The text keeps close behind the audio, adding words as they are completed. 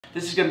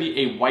This is gonna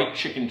be a white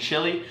chicken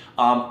chili.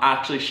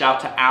 Actually, shout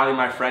out to Allie,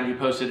 my friend, who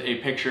posted a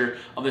picture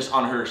of this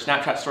on her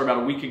Snapchat story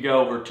about a week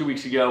ago or 2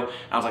 weeks ago.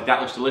 And I was like,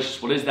 that looks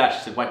delicious. What is that?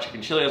 She said white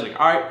chicken chili. I was like,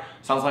 all right,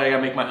 sounds like I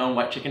gotta make my own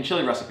white chicken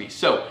chili recipe.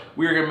 So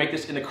we are gonna make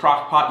this in the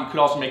crock pot. You could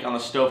also make it on the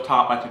stove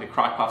top. I think the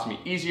crock pot's gonna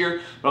be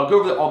easier, but I'll go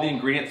over all the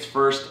ingredients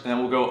first, and then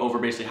we'll go over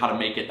basically how to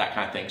make it, that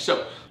kind of thing.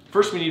 So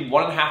first we need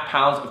 1.5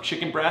 pounds of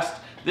chicken breast.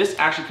 This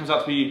actually comes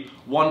out to be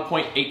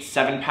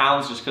 1.87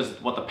 pounds just because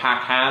what the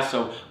pack has.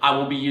 So I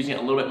will be using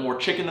a little bit more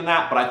chicken than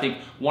that, but I think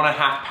 1.5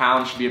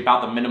 pounds should be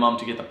about the minimum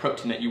to get the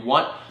protein that you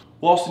want.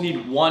 We'll also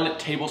need 1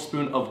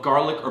 tablespoon of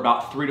garlic, or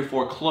about 3 to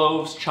 4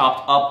 cloves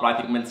chopped up, but I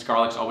think minced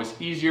garlic is always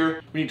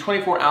easier. We need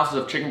 24 ounces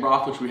of chicken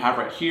broth, which we have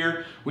right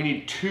here. We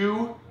need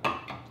 2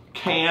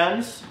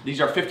 cans. These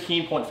are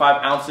 15.5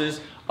 ounces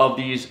of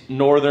these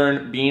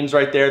northern beans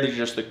right there. These are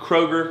just the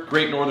Kroger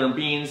Great Northern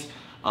beans.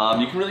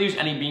 You can really use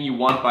any bean you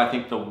want, but I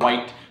think the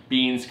white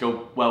beans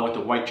go well with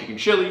the white chicken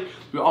chili.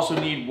 We also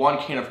need 1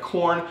 can of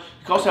corn.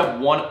 You can also have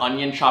 1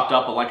 onion chopped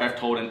up, but like I've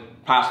told in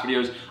past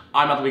videos,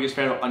 I'm not the biggest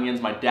fan of onions.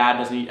 My dad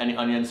doesn't eat any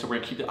onions, so we're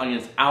gonna keep the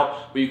onions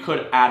out, but you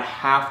could add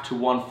half to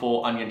 1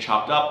 full onion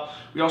chopped up.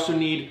 We also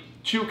need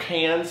 2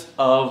 cans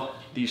of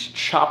these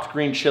chopped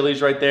green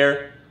chilies right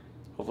there.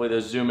 Hopefully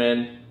those zoom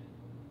in.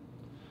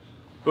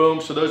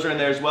 Boom, so those are in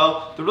there as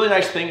well. The really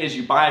nice thing is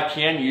you buy a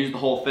can, you use the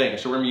whole thing.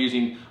 So we're gonna be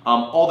using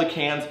all the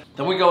cans.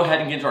 Then we go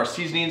ahead and get into our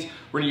seasonings.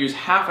 We're gonna use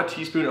half a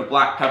teaspoon of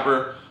black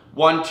pepper,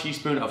 1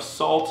 teaspoon of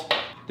salt.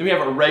 Then we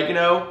have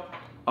oregano,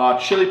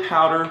 chili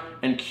powder,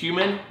 and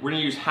cumin. We're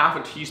gonna use half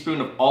a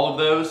teaspoon of all of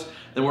those.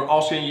 Then we're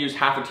also gonna use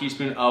half a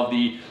teaspoon of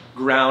the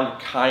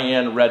ground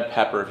cayenne red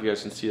pepper, if you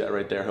guys can see that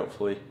right there,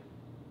 hopefully.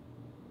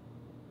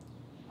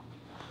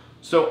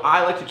 So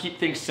I like to keep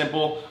things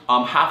simple,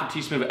 half a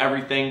teaspoon of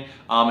everything.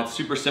 It's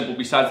super simple.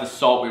 Besides the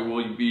salt, we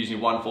will be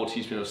using 1 full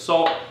teaspoon of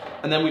salt.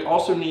 And then we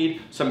also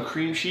need some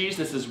cream cheese.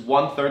 This is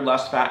 1/3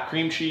 less fat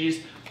cream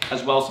cheese,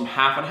 as well as some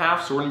half and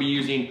half. So we're gonna be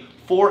using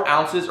 4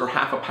 ounces or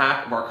half a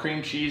pack of our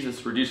cream cheese.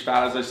 It's reduced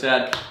fat, as I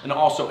said, and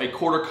also a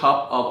 1/4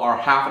 cup of our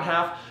half and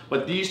half.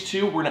 But these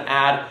two we're gonna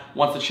add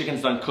once the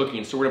chicken's done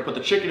cooking. So we're gonna put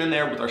the chicken in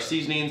there with our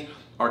seasonings,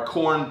 our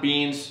corn,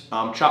 beans,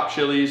 chopped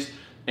chilies,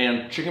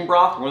 and chicken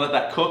broth. We're gonna let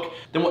that cook.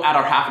 Then we'll add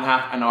our half and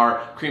half and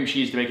our cream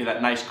cheese to make it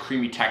that nice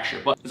creamy texture.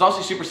 But it's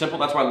honestly super simple.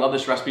 That's why I love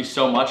this recipe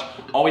so much.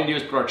 All we do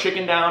is put our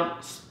chicken down,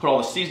 put all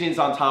the seasonings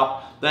on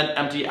top, then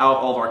empty out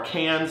all of our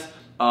cans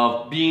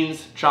of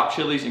beans, chopped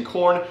chilies, and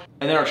corn,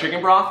 and then our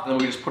chicken broth, and then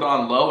we just put it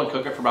on low and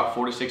cook it for about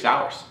 4 to 6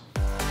 hours.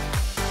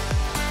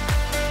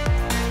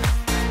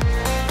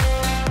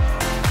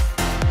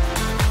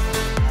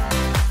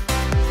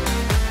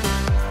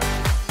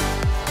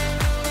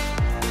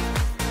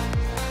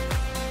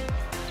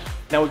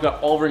 Now we've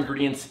got all of our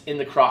ingredients in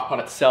the crock pot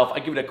itself. I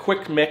give it a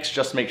quick mix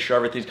just to make sure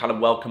everything's kind of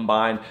well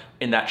combined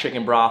in that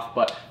chicken broth.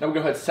 But now we go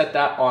ahead and set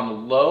that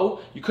on low.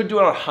 You could do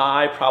it on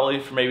high,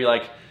 probably for maybe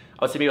like,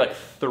 I would say maybe like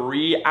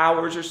 3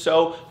 hours or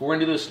so. We're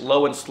gonna do this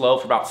low and slow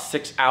for about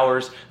 6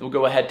 hours. Then we'll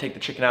go ahead, take the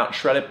chicken out and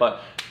shred it. But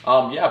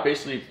yeah,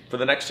 basically for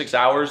the next 6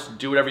 hours,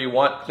 do whatever you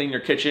want. Clean your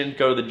kitchen,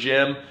 go to the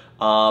gym,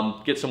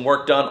 get some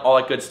work done, all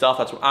that good stuff.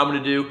 That's what I'm gonna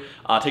do.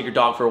 Take your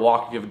dog for a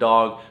walk if you have a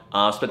dog,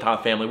 spend time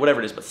with family,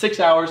 whatever it is. But 6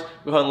 hours,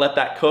 go ahead and let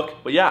that cook.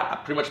 But yeah, I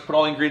pretty much put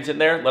all the ingredients in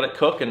there, let it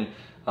cook, and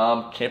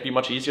can't be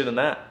much easier than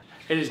that.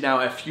 It is now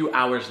a few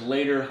hours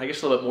later, I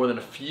guess a little bit more than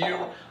a few.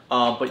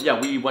 But yeah,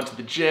 we went to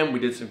the gym, we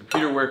did some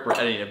computer work, we're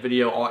editing a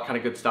video, all that kind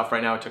of good stuff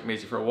right now. I took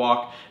Maisie for a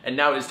walk, and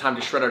now it is time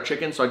to shred our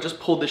chicken. So I just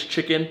pulled this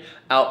chicken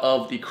out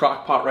of the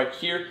crock pot right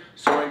here.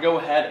 So we're gonna go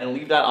ahead and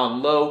leave that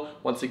on low.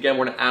 Once again,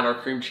 we're gonna add our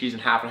cream cheese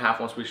and half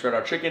once we shred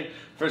our chicken.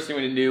 First thing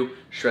we're gonna do,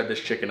 shred this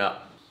chicken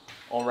up.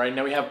 All right,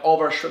 now we have all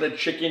of our shredded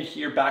chicken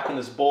here back in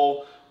this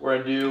bowl. We're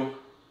gonna do,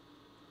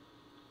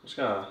 I'm just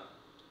gonna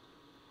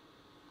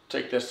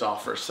take this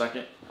off for a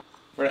second.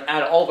 We're gonna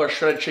add all of our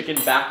shredded chicken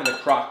back in the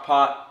crock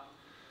pot.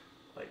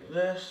 Like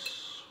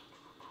this.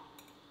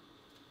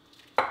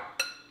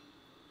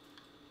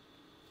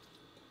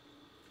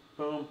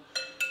 Boom.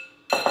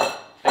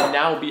 And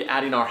now we'll be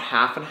adding our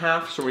half and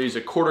half. So we're gonna use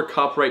a 1/4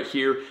 cup right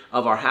here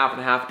of our half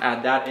and half,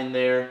 add that in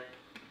there.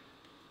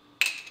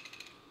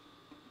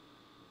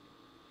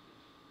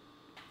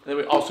 And then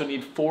we also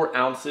need 4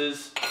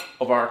 ounces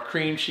of our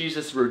cream cheese.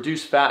 This is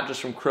reduced fat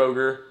just from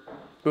Kroger.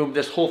 Boom,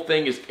 this whole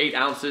thing is 8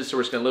 ounces, so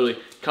we're just gonna literally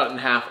cut it in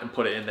half and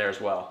put it in there as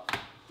well.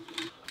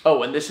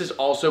 Oh, and this has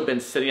also been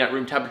sitting at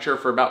room temperature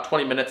for about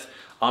 20 minutes,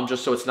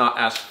 just so it's not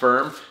as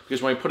firm,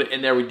 because when we put it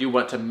in there, we do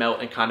want it to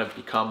melt and kind of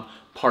become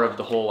part of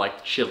the whole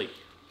like chili.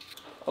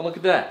 Oh, look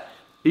at that.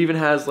 It even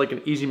has like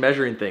an easy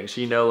measuring thing,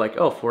 so you know like,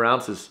 oh, 4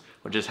 ounces,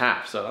 which is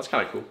half, so that's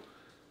kind of cool.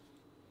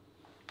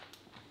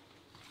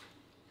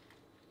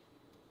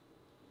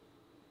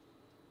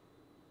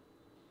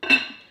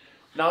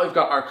 Now we've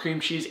got our cream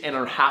cheese and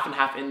our half and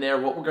half in there.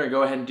 What we're gonna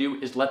go ahead and do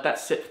is let that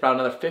sit for about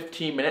another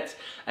 15 minutes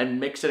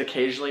and mix it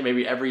occasionally,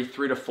 maybe every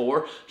 3 to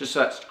 4, just so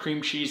that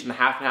cream cheese and the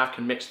half and half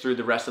can mix through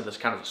the rest of this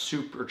kind of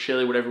soup or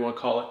chili, whatever you wanna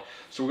call it.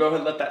 So we'll go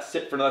ahead and let that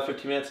sit for another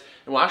 15 minutes,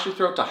 and we'll actually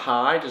throw it to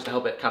high just to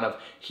help it kind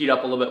of heat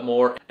up a little bit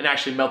more and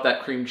actually melt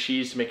that cream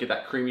cheese to make it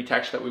that creamy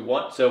texture that we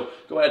want. So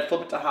go ahead,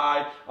 flip it to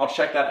high. I'll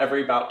check that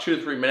every about 2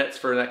 to 3 minutes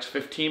for the next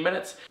 15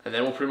 minutes, and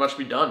then we'll pretty much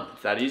be done.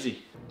 It's that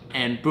easy.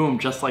 And boom,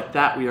 just like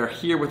that, we are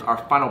here with our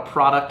final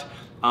product.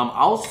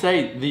 I'll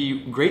say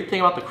the great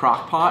thing about the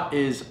crock pot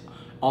is,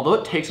 although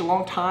it takes a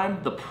long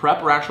time, the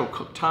prep or actual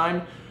cook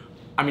time,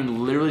 I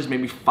mean, literally is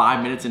maybe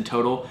 5 minutes in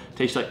total. It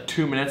takes like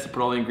 2 minutes to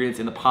put all the ingredients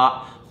in the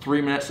pot,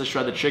 3 minutes to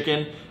shred the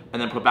chicken, and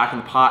then put it back in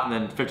the pot, and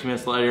then 15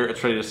 minutes later,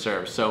 it's ready to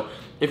serve. So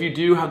if you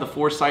do have the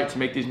foresight to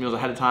make these meals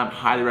ahead of time,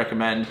 highly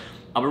recommend.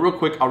 But real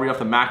quick, I'll read off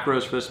the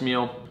macros for this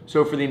meal.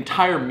 So for the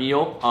entire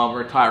meal,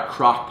 or entire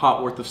crock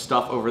pot worth of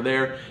stuff over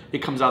there, it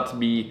comes out to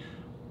be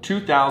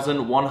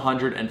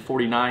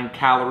 2,149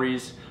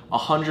 calories,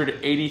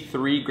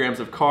 183 grams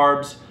of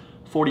carbs,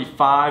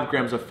 45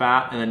 grams of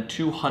fat, and then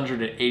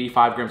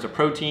 285 grams of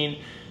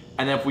protein.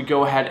 And then if we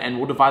go ahead and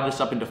we'll divide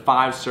this up into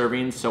 5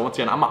 servings. So once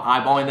again, I'm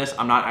eyeballing this.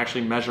 I'm not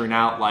actually measuring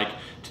out like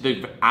to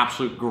the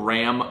absolute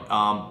gram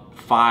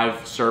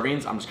 5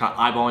 servings. I'm just kind of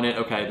eyeballing it.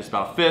 Okay, this is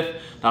about a fifth.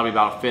 That'll be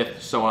about a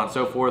fifth, so on and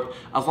so forth.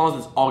 As long as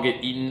it's all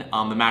get eaten,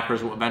 the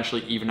macros will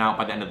eventually even out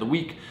by the end of the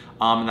week.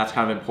 And that's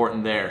kind of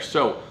important there.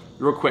 So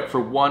real quick,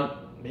 for one,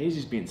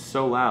 Maisie's being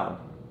so loud.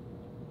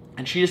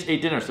 And she just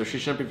ate dinner, so she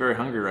shouldn't be very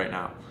hungry right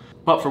now.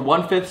 But for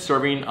 1/5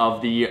 serving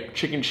of the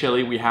chicken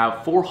chili, we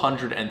have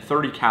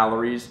 430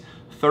 calories,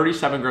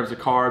 37 grams of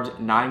carbs,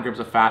 9 grams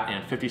of fat,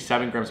 and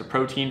 57 grams of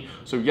protein.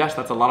 So yes,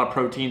 that's a lot of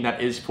protein. That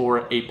is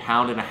for 1.5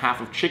 pounds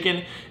of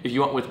chicken. If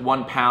you went with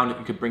 1 pound, you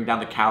could bring down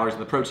the calories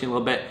and the protein a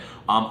little bit.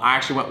 I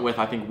actually went with,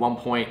 I think,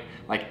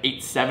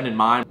 1.87 in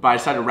mine, but I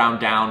decided to round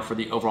down for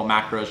the overall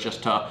macros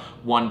just to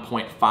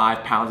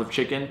 1.5 pounds of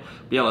chicken.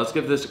 But yeah, let's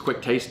give this a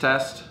quick taste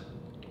test.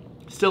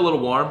 Still a little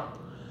warm.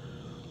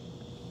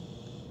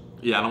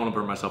 Yeah, I don't want to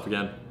burn myself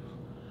again.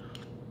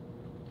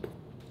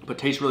 But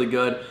tastes really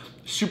good.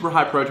 Super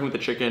high protein with the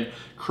chicken,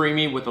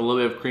 creamy with a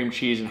little bit of cream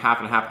cheese and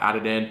half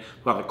added in.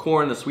 We've got the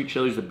corn, the sweet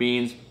chilies, the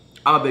beans.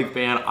 I'm a big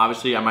fan.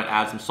 Obviously, I might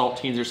add some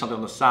saltines or something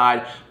on the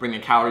side, bring the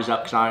calories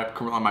up because I'm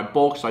currently on my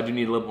bulk, so I do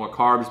need a little more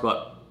carbs.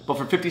 But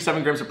for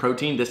 57 grams of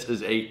protein, this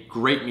is a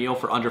great meal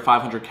for under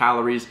 500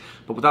 calories.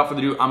 But without further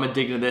ado, I'm gonna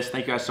dig into this.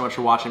 Thank you guys so much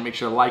for watching. Make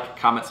sure to like,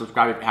 comment,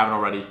 subscribe if you haven't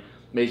already.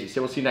 Maisie,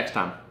 so we'll see you next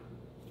time.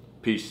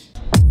 Peace.